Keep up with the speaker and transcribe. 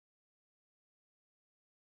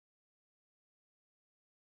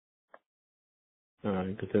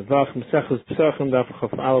Gedevach, Mesechus Pesachim, Daf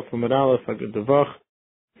Chaf Aleph Amud Aleph, Gedevach,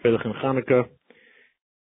 Freilich and Chanukah.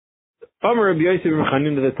 Amar Rabbi Yosef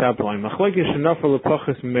Mechanim to the top line. Machlekes Shenafal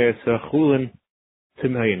Lepachas Me'aseh Chulin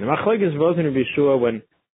Timhayin. The Machlekes was in Rabbi Yeshua when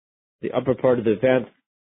the upper part of the vat,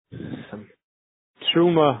 some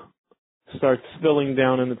truma starts spilling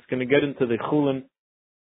down, and it's going to get into the Chulin.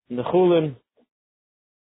 And the Chulin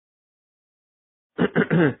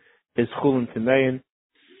is Chulin Timhayin.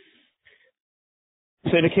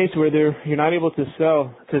 So in a case where you're not able to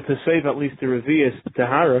save at least the revius,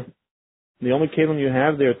 tahara, the only kelim you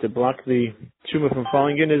have there to block the truma from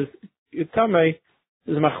falling in is tamei.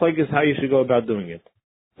 Is machlekes how you should go about doing it.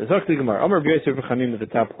 The Zakti Gemara, Amar B'Yosef V'Chanin at the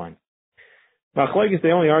top line. Machlekes, they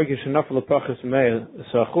only argue shenafal lepachas mei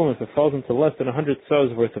sa'chulin if it falls into less than 100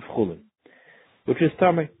 sahs worth of chulin, which is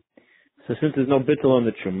tamei. So since there's no bittul on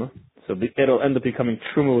the truma, so it'll end up becoming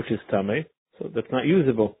truma, which is tamei. So that's not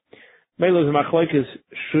usable. Meilos machlekes,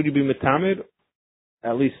 should you be metamed,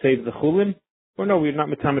 at least save the chulin, or no, we're not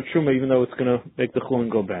metamed truma, even though it's going to make the chulin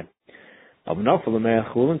go bad. But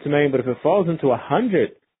if it falls into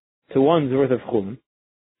 100 to 1's worth of chulin,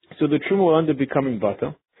 so the truma will end up becoming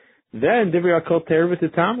bata, then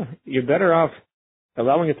you're better off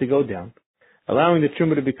allowing it to go down, allowing the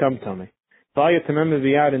truma to become tamei.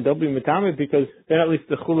 And don't be metamed, because then at least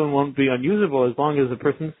the chulin won't be unusable as long as the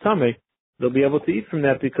person's tamei. They'll be able to eat from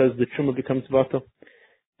that because the truma becomes batal.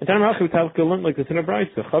 And like this in a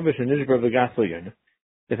brayso,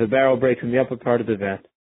 if a barrel breaks in the upper part of the vat,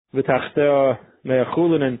 and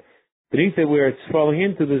beneath it where it's falling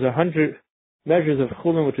into, there's 100 measures of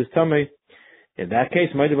chulin, which is tamei. In that case,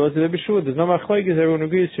 there's no machlekes. Everyone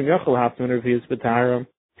agrees.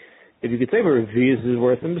 If you could say revius is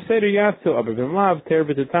worth, and beseder you have to,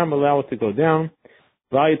 allow it to go down.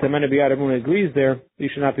 Everyone agrees there. You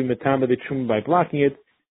should not be metamba the truma by blocking it,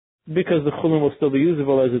 because the chulin will still be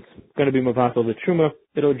usable as it's going to be mavatal the truma.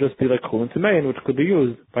 It'll just be like chulin tamein, which could be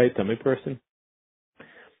used by a tamei person.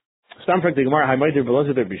 Stamfrak the Gemara, Hamaydir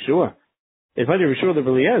Belazar there Bishua. If Hamaydir Bishua the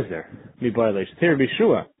Beliezer, mi violation. Here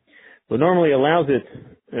Bishua, who normally allows it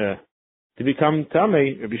to become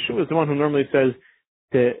tamei. Bishua is the one who normally says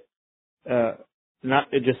to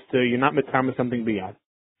you're not metamba something beyond.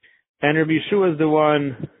 And Rabbi Yeshua is the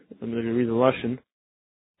one, let me read the Lashon.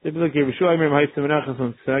 If you look at Rabbi Yeshua, I remember 1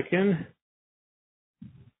 second.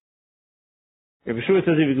 Rabbi Yeshua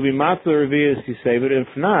says if you could be matzah or revius, you save it. If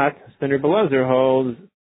not, then Rabbi Elazar holds,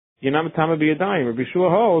 you're not matama b'yadayim. Rabbi Yeshua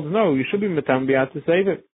holds, no, you should be matama b'yad to save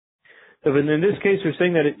it. So in this case, you're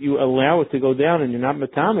saying that you allow it to go down and you're not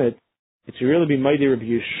matama it, it should really be mighty Rabbi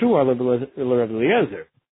Yeshua or Rabbi Eliezer.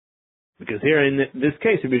 Because here in this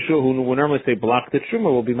case, Rabbi Yeshua, who would normally say block the truma,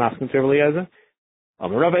 will be masking to Rabbi Eliezer.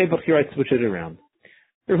 Rav Eibach, here I switch it around.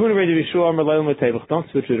 Don't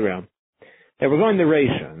switch it around. Now we're going to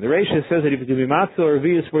Reisha. The Reisha says that if you can be matzah or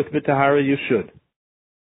revius worth bitahara, you should.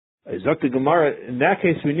 Zakta Gemara, in that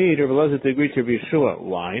case we need Rabbi Eliezer to agree to Rabbi Yeshua.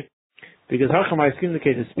 Why? Because Hacham Ha'iskim in the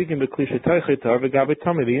case is speaking b'kli shetaychet tar v'gabe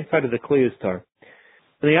tamei. The inside of the kli is tar,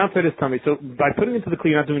 and the outside is tamei. So by putting it into the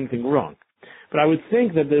kli, you're not doing anything wrong. But I would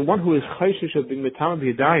think that the one who is chayshish of being metam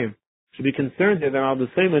b'yadayim should be concerned that I'll be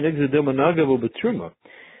saying that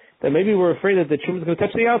maybe we're afraid that the truma is going to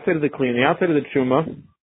touch the outside of the kli, and the outside of the truma,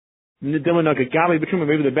 maybe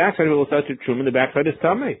the backside of it will touch the truma, and the backside is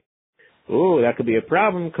tamei. Oh, that could be a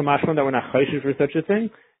problem. Kamashman that we're not chayshish for such a thing,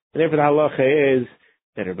 and therefore the halacha is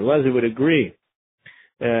that Rabbi Eliezer would agree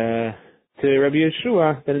to Rabbi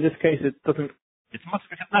Yeshua that in this case it doesn't. It's not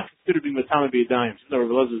considered being matama b'yadayim. So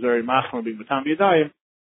Rabbi Eliezer is very machmir being matama b'yadayim.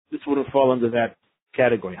 This wouldn't fall under that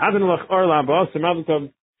category.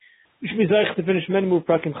 You should be zeich to finish many more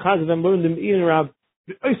prakim chaz and learn them in Rab.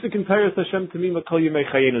 Isaac and Tyrus Hashem to me makol yemei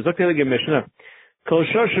chayenu. Zakti like a Mishnah. Kol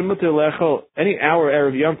shosh muter lechol any hour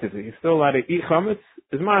erev Yom Tov. You're still allowed to eat chametz.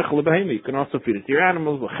 Is ma'achol lebehemi. You can also feed it to your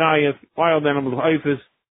animals, l'chayef, wild animals, l'haifis,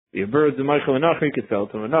 your birds, the ma'achol anachri. You can sell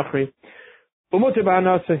it to an anachri. Umuter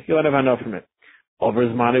ba'anasa. You'll have enough from it. Over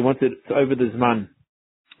Zman, they wanted to over the Zman.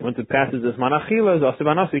 Once it passes the Zman Achila, also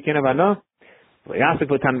Banasa, you can't have Anah.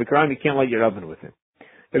 You can't light your oven with it.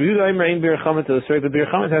 If you do rain beer chametz to the sreifa, beer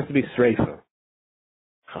chametz has to be sreifa.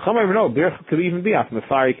 Chacham ever know, beer could even be after the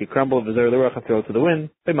fire, you could crumble, throw it to the wind,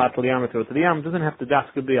 they matal yam, throw it to the yam, it doesn't have to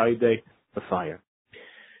daska be a day of fire.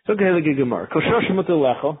 So okay, like a gemara. Kosher shemutel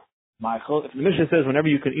lechel, Michael, if the Mishnah says whenever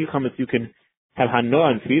you can eat chametz, you can have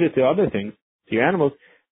hanoah and feed it to other things, to your animals,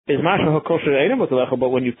 is mashma hakosher einamutel lechel, but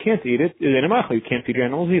when you can't eat it, is einamachel, you can't feed your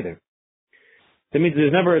animals either. That means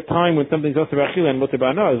there's never a time when something's also b'achila and mutar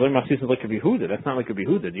ba'anah. It's like a Yehuda. That's not like a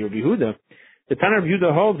Yehuda. You're Yehuda. The Tanner of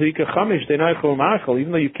Yehuda holds that you can chamish denaychol ma'achol,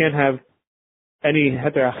 even though you can't have any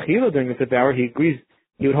heter achila during the fifth hour, he agrees,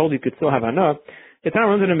 he would hold you could still have hana. The time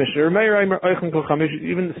runs in a Mishnah.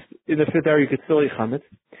 Even in the fifth hour, you could still eat chametz.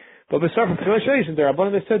 But besar from tchilas sheish, the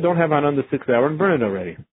Rabbanan they said don't have hana in the sixth hour and burn it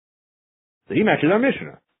already. So he matches our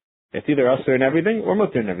Mishnah. It's either usher and everything or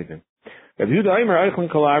mutter and everything. No,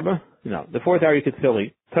 the fourth hour you could still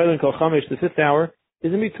eat. The fifth hour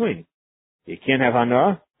is in between. You can't have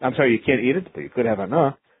hana. I'm sorry, you can't eat it, but you could have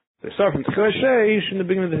hana. The start from tchilas sheish in the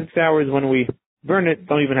beginning of the sixth hour is when we burn it.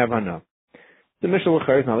 Don't even have hana. The Mishnah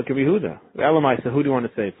is not like Rabbi Yehuda. The Elamai, so who do you want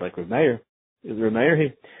to say? It's like Rav Meir. Is Rav Meir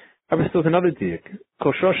here? However, still another diak.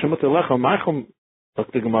 Kol shosha mutter lecho ma'achom.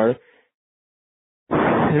 Look the Gemara.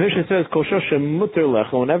 The Mishnah says kol shosha mutter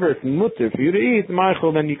lecho. Whenever it's mutter for you to eat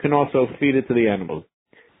ma'achom, then you can also feed it to the animals.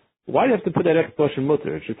 Why do you have to put that explanation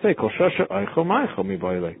mutter? It should say kol shosha eicho ma'achom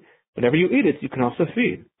miboyle. Whenever you eat it, you can also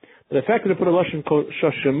feed. But the fact that they put a lashon kol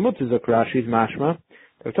shosha mutter zakrashi's mashma,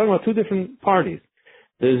 they're talking about two different parties.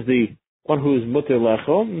 There's the one who is mutter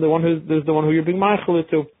lecho, and there's the one who you're being ma'achel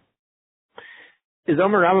to. Is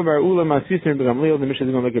Omer Rabba Bar Ula Masisir Begamliel, the Mishnah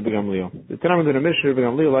is going to make it Begamliel. The Tanam of the Mishnah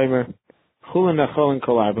Begamliel Leimer, Chulin Nachol and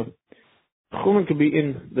Kolaba. Chulin could be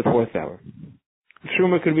in the fourth hour.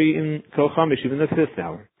 Truma could be in Kol Chamish, even the fifth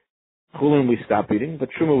hour. Chulin we stop eating,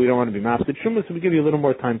 but Truma we don't want to be mastered. Truma, so we give you a little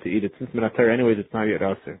more time to eat it, since Minatar anyways it's not yet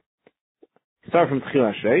Aser. Start from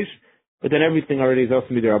Tchila Sheish, but then everything already is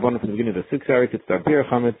also Midar Abana from the beginning of the sixth hour, you could start Bir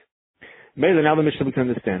Chametz. Maybe now the Mishnah we can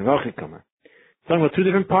understand. It's talking about two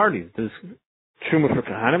different parties. There's Truma for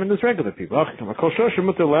Kahanim and there's regular people. As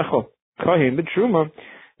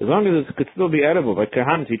long as it could still be edible by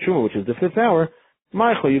Kahanim to Truma, which is the fifth hour,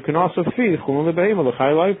 Michael, you can also feed Chulun the Behemah, the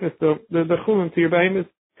high life is the Chulun to your Behemoth.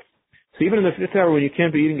 So even in the fifth hour when you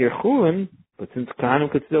can't be eating your Chulun, but since Kahanim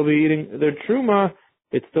could still be eating their Truma,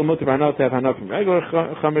 it's still mutter Hana to have Hana from regular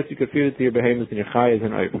Chametz, you could feed it to your Behemoth and your Chayas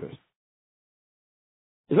and Eifers.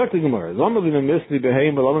 Why do you have to say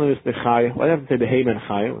Behema and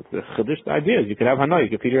Chaya? What's the Chiddush? The idea is you could have Hana, you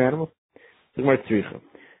could feed your animals. The Gemara Tzricha. Do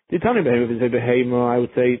you tell me Behema? If you say Behema, I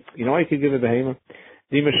would say, you know why you could give a Behema?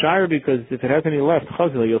 The Mashire, because if it has any left,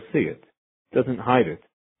 Chazila, you'll see it. It doesn't hide it.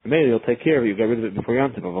 Maybe you'll take care of it, you get rid of it before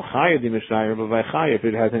Yom Tov. But Chaya, the Mashire, but Chaya, if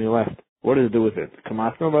it has any left. What does it do with it?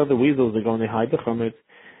 Kamasno about the weasels, they go and they hide the Chametz.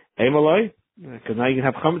 Emaloi? Because now you can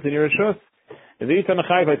have Chametz in your Rishos. If he eats on a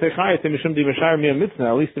chayiv, I say chayiv, at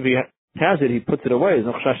least if he has it, he puts it away. There's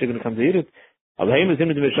no chash going to come to eat it.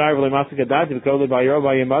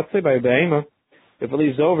 If it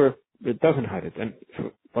leaves over, it doesn't hide it. And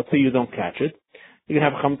let's say you don't catch it, you can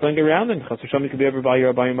have chametz lying around, and chas v'shalom could be ever by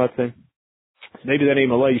your matzeh. So maybe that ain't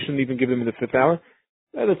malay. You shouldn't even give him in the fifth hour.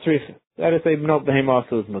 That is trisa. That is say no. The haim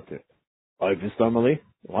also is mutter. Oifus normally.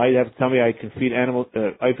 Why do you have to tell me I can feed animals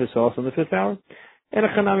oifus also in the fifth hour? And a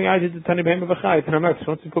chanami I did the tani behem of a chaya. And I'm not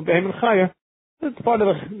once you put behem and chaya, it's part of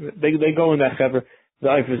the, they go in that chaver. The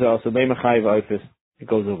oifus also behem and chaya oifus. It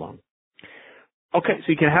goes along. Okay, so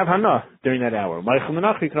you can have hana during that hour. Ma'achal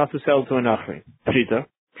menachri, you can also sell to a nachri. Pshita,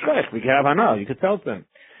 shchayich, we can have hana, you can sell to them.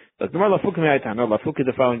 But the more lafuk me'ay tana, lafuk is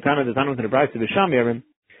the following tana, the tana to the brayse of Bisham Yerim,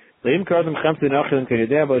 le'im karadam chamtz to nachri, and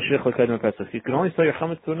k'yedea bo shich l'kedem Pesach. You can only sell your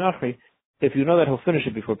chametz to a nachri if you know that he'll finish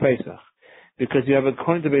it before Pesach. Because you have,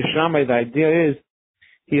 according to Bisham, the idea is,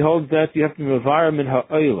 he holds that you have to be mevar min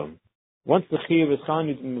ha'olam. Once the chiyuv is chan,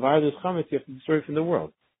 you mevar this chametz, you have to destroy it from the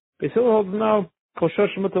world. They still hold now,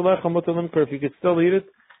 if you could still eat it,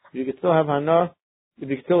 if you could still have hana, if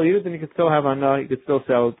you could still eat it, then you could still have hana, you could still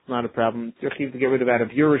sell it, it's not a problem. It's your chiyuv to get rid of that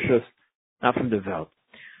of your rishus, not from the veld.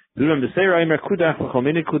 The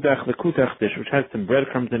kutach dish, which has some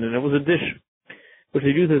breadcrumbs in it, and it was a dish, which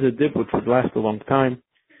they used as a dip, which would last a long time.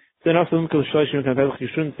 Then also, you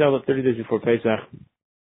shouldn't sell it 30 days before Pesach.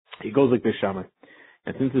 It goes like this shaman.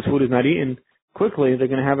 And since this food is not eaten quickly, they're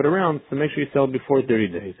going to have it around, so make sure you sell it before 30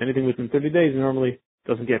 days. Anything within 30 days normally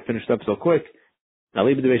doesn't get finished up so quick. Now,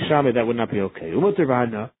 leave it to the shaman, that would not be okay. And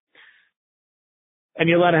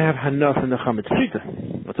you're allowed to have hana from the chametz pshita.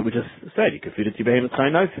 That's what we just said. You could feed it to your behemoth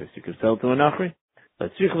chayin nifis. You could sell it to a nachri.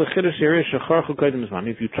 If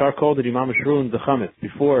you charcoal the imam ruined the chametz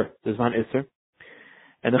before the zman iser,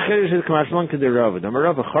 and the chiddush is kamashlan kederava.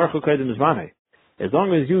 Damarava charchu kaidem zmanei. As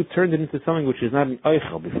long as you turned it into something which is not an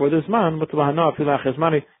eichel before this man, but hana filach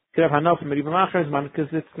zmanei, you could have hana from it even after zman because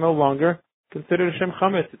it's no longer considered a shem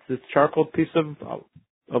chametz. It's this charcoal piece of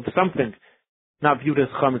something, not viewed as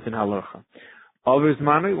chametz in halacha. Over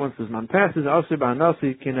zmanei, once the zman passes, also by hana, so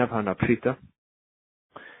you can have hana pshita.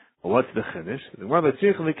 Well, what's the chiddush? The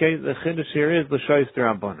chiddush here is l'shayis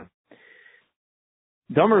derabbanan.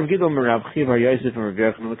 Damer of Gidol Merav Chiv Har Yosef and Rav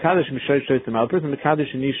Yochanan Mekadosh Mishoy Shoy Tamal. A person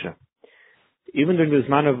Mekadosh Anisha, even during the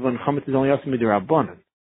zman of when chametz is only also midirabbanan.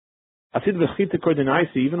 Asid v'chita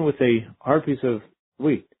koordinaisi, even with a hard piece of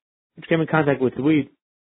wheat, which came in contact with the wheat,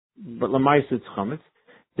 but lamais it's chametz.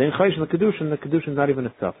 Then chayish the kedushin is not even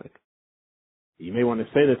a suffix. You may want to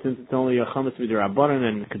say that since it's only a chametz midrabanan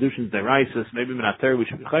and kedushin is deraisus, maybe minater we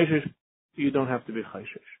should be chayish. You don't have to be chayish.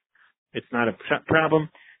 It's not a problem,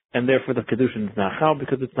 and therefore the kedushin is not chal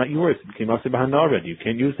because it's not yours. It became also behind already. You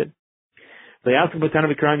can't use it. They ask about Tana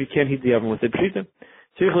V'Karan, you can't heat the oven with it. Pshita.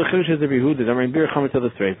 Tzirich l'chidush is a Yehuda. I mean, beer chametz of the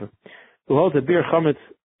streifa. Who holds that beer chametz,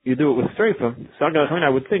 you do it with streifa. I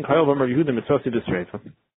would think, Hayol v'amar Yehuda mitzvah the streifa.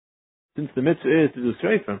 Since the mitzvah is to do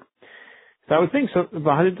streifa, so I would think so.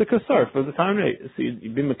 V'hadid the kasar for the time. See,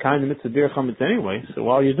 you've been mekayim the mitzvah beer chametz anyway. So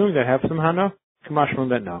while you're doing that, have some hana. Kamash from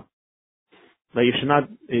that now. Now you should not,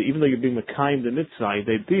 even though you're being mekayim the mitzvah,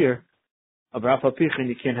 they beer. Abraf apichin,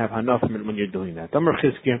 you can't have hana from it when you're doing that. Amar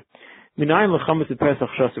chizkiah. Minayin l'chametz in Pesach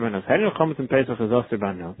shasir b'nos. How do you know chametz in Pesach is asir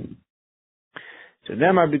b'nos? So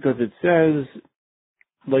Nemar, because it says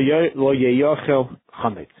lo yeyachel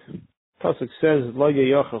chametz. Pasuk says lo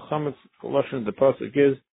yeyachel chametz. The lashon of the pasuk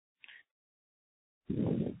is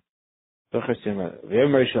zochesiyam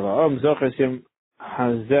v'yemer shalom zochesiyam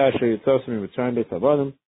hazeh asher yitzos mitzrayim beit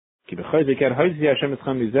avadim ki b'chayzik ker hayzi Hashem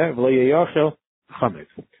etzchem mizeh v'lo yeyachel chametz.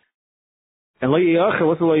 And lo yeyachel,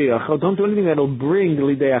 what's the lo yeyachel? Don't do anything that'll bring the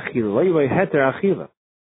lidei achila. Lo yevay heter achila.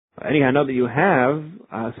 Any hana that you have,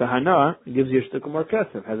 sahana, gives you a shtukum more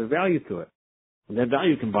kesef, has a value to it. And that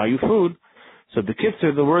value can buy you food. So the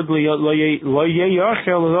kitzur, the word lo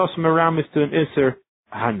yeyachel is also meramis to an iser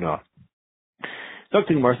hana.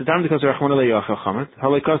 Dr. Gemara, the time because rachmana lo yeyachel chametz,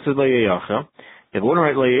 halekos is lo yeyachel. If I want to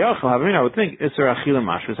write lo yeyachel, I would think iser achila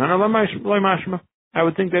mashmas. Hana lo mashma. I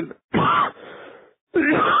would think that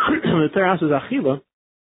the Torah says achila,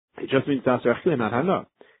 it just means aser achila, not hana.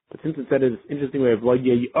 But since it said it's an interesting way of lo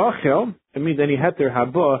yeyachel, it means any heter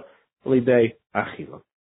haba lidei achila.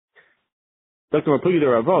 Dr. Mapuyi the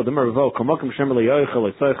Ravo, the Ravo, kamakam shem lo yeyachel, lo.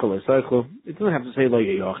 It doesn't have to say lo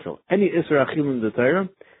yeyachel. Any iser achila in the Torah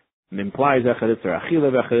implies echad iser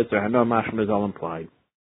achila, v'echad iser hana, mashma is all implied.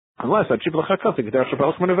 Unless the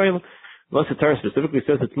Torah specifically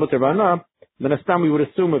says it's mutter b'hana, then as time we would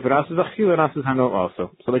assume if it asks achila, it asks hana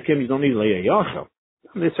also. So like him, you don't need lo yeyachel.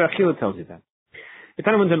 The iser achila tells you that. It's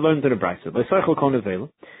not to learn to the brayso. L'saychel kon avela.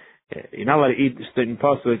 You're not allowed to eat certain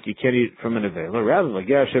pasuk. You can't eat from an avela. Rather, like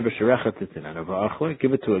ger shebesherecha titinan avachla,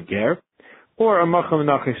 give it to a ger, or a machal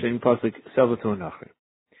nachri certain pasuk, sell it to a nachri.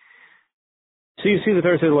 So you see the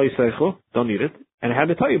Torah says l'saychel, don't eat it, and it had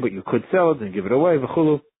to tell you, but you could sell it and give it away.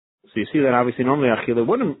 V'chulu. So you see that obviously normally achila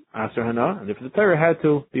wouldn't aser hana, and if the Torah had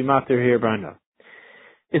to be mater here by now.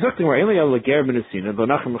 It's something where only a ger b'nesina, but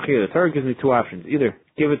nachri mechira. The Torah gives me two options: either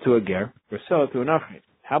give it to a ger or sell it to a nachri.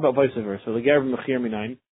 How about vice versa? The ger b'mechir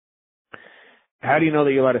minayin. How do you know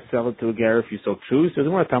that you're allowed to sell it to a ger if you so choose? There's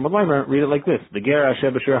one time read it like this: the ger asher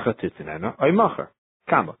b'shiracha titzina oy macher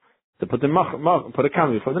kama. To put put a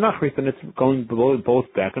kama before the nachri, then it's going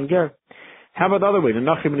both back on ger. How about the other way? The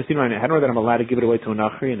nachri b'nesina. How do I know that I'm allowed to give it away to a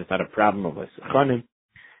nachri and it's not a problem of chanim?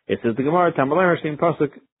 It says the Gemara Tamalamer saying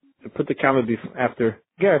pasuk. Put the kama after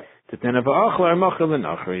ger to tenava achla machal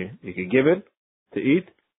nachri. You can give it to eat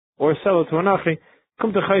or sell it to a nachri.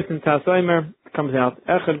 Come to chayis and tasaimer comes out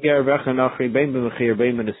echad ger v'echad nachri bein b'mechir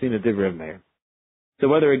bein b'nesina divrev meir. So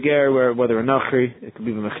whether a ger whether a nachri, it could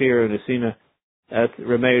be b'mechir or nesina at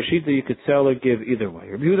Remeir Shita, you could sell or give either way.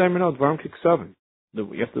 Rabbi Yehuda Imanot Dvarim Kiksaven.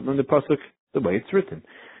 You have to learn the pasuk the way it's written.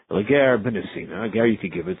 A ger b'nesina, a ger you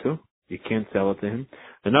could give it to. You can't sell it to him.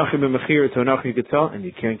 The nachri b'mechir to a nachri you could sell, and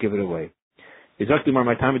you can't give it away. Exactly more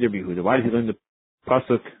my time with Rabbi Yehuda. Why did he learn the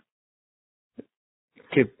pasuk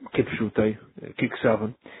kip shutay kik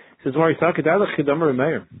seven? He says, "Why talk about chidamar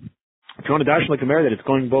meir? If you want to dash like a meir that it's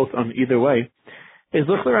going both on either way, is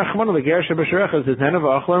luchler achmana the ger shebesherecha is nana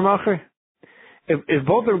v'achla macher. If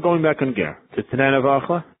both are going back on ger, it's nana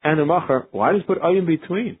v'achla and a macher, why does put ay in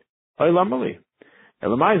between? Ay lamali."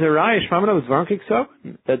 Elamai is a rayish famina was varnkik so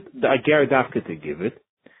that a ger dafka to give it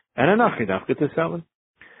and a nachri dafka to sell it.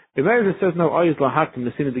 The Meir says no, ay is lahaktim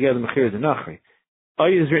the sin together mechir is a nachri. Ay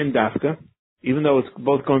is written dafka, even though it's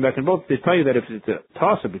both going back and both. They tell you that if it's a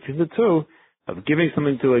toss-up between the two of giving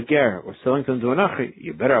something to a ger or selling something to a nachri,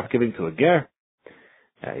 you're better off giving to a ger.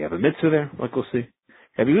 You have a mitzvah there, like we'll see.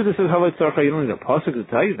 If you says halay tzarcha, you don't need a pasuk to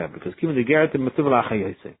tell you that because given the ger to mitzvah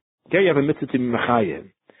lachayese. Ger you have a mitzvah to mechayim.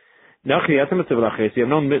 Nachri, you have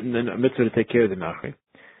no mitzvah to take care of the Nachri.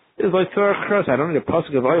 It's like Torah Chras. I don't need a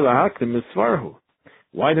pasuk of Ay Lahaktim Mitzvarhu.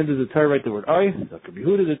 Why then does the Torah write the word Ay? Dr.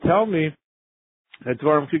 Yehuda to tell me that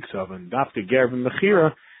Dvarim Kiksav and Dafka Ger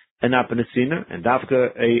B'Mechira and not B'Nesina and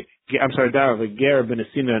Dafka Dafka Ger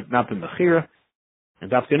B'Nesina not B'Mechira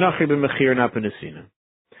and Dafka Nachri B'Mechira not B'Nesina.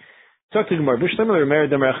 The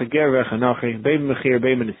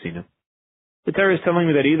Torah is telling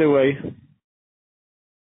me that either way,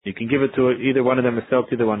 you can give it to either one of them or sell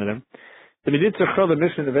to either one of them. The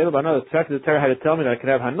mission available. I know the fact that the Torah had to tell me that I could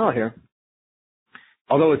have hana here.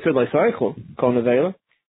 Although it said like cycle,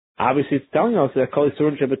 obviously it's telling us that kol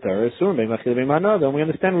isurim shebetorah isurim bein machil bein hana. Then we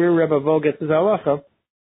understand where Rebbe Vo gets his halacha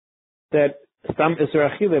that stam isur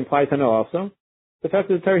achila implies hana also. The fact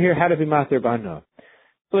that the Torah here had to be master b'hana.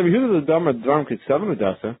 So the Yehuda the Dhamma Dvarim could sell him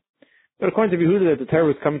Udasa, but according to Yehuda that the Torah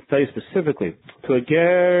was coming to tell you specifically, to a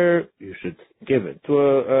ger you should give it, to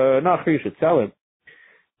a nachri you should sell it.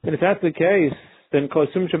 And if that's the case, then kol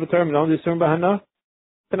isurim shebetorah and only isurim b'hana,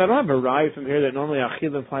 then I don't have a ride from here that normally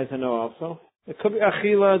achila implies hana also. It could be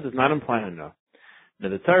achila does not imply hana. Now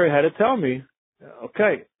the Torah had to tell me,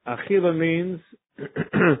 okay, achila means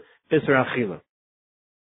isur achila.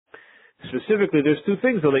 Specifically, there's two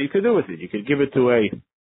things though that you could do with it. You could give it to a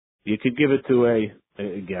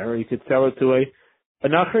ger, you could sell it to a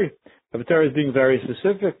nachri. The Torah is being very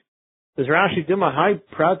specific. There's Rashi Dima Hai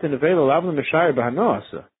Prat and Avela Lavla Meshayir B'Hana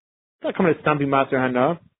Asa. Not coming to stamping matzah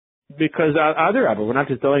hana because other Rabba, we're not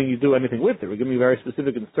just telling you to do anything with it. We're giving you very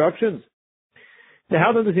specific instructions. So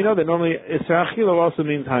how does he know that normally Isra Achila also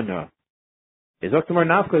means hana? Is Oktamar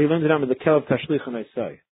Nafka, he learns it out with the Kelev Tashlich and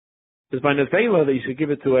Isai. It's by Nevela that you should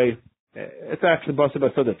give it to a, it's actually Basa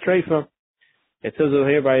Basada Treifa. It says over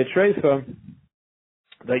here by a Treifa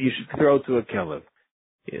that you should throw to a Kelev.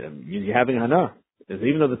 You're having hana.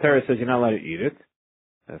 Even though the Torah says you're not allowed to eat it.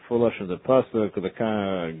 Full of the Pasuk, the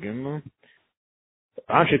Gimel.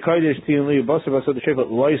 Asher Kodesh Tinli Basa Basada Treifa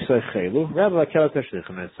Loisa Chelu. Rabbi la Kelev Tashlich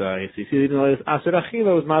and Isai. So you see, even though Asher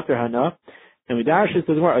Achila was Mater Hana, and we dash it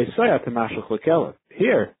to the word Isai at the Mashal Chakelev.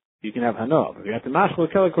 Here, you can have hana. If you have to mashal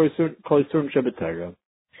kela kol isurim shebetayra.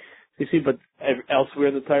 You see, but elsewhere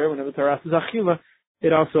in the Torah, whenever the Torah asks achila,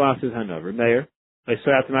 it also asks hana. Meir, I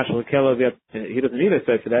say have to mashal kela. He doesn't need a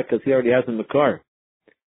say for that because he already has in the car.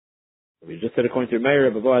 We just said according to Meir,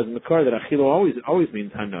 Rebbe has in the car that achila always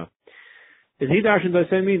means hana. Is he darshan does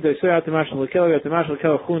say means I say have to mashal kela, you have to mashal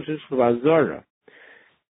kela chun shishul v'azara.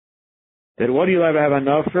 Then what do you allowed to have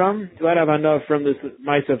hana from? You allowed to have hana from this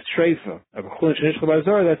mice of treifa of chulin shenishcha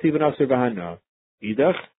b'azara. That's even after b'hana.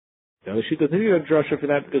 Idach. The other sheet doesn't need a drasha for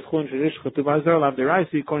that because chulin shenishcha to b'azara lav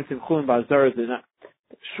deraisi. According to chulin b'azara, is not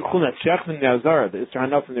chulin that shechman the azara. The isra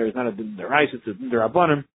hana from there is not a deraisi. It's a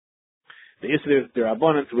derabanan. The isra there is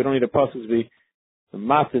derabanan, so we don't need a pasuk to be the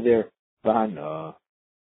master there b'hana.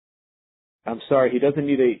 I'm sorry, he doesn't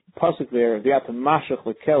need a pasuk there. They have to mashach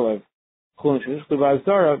lekelev.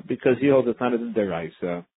 Because he holds it's not in the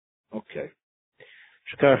deraisa. Okay.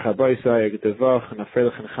 Shkar Chabaisai, Gedevach, and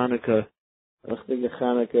Afrelach and Chanukah, Achtig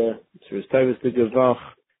Chanukah, she was Tavis the Gevach,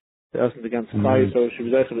 the Elson against Chai, so she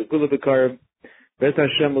was actually good at the car. Bet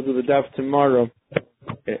Hashem will do the daf tomorrow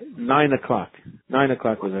at 9 o'clock. 9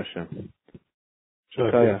 o'clock with Hashem.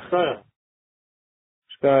 Shkayach.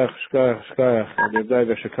 Shkayach. And Yabdai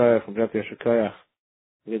Veshkayach, and Grati Shkayach.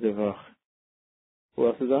 Gedevach. Who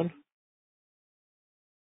else is on?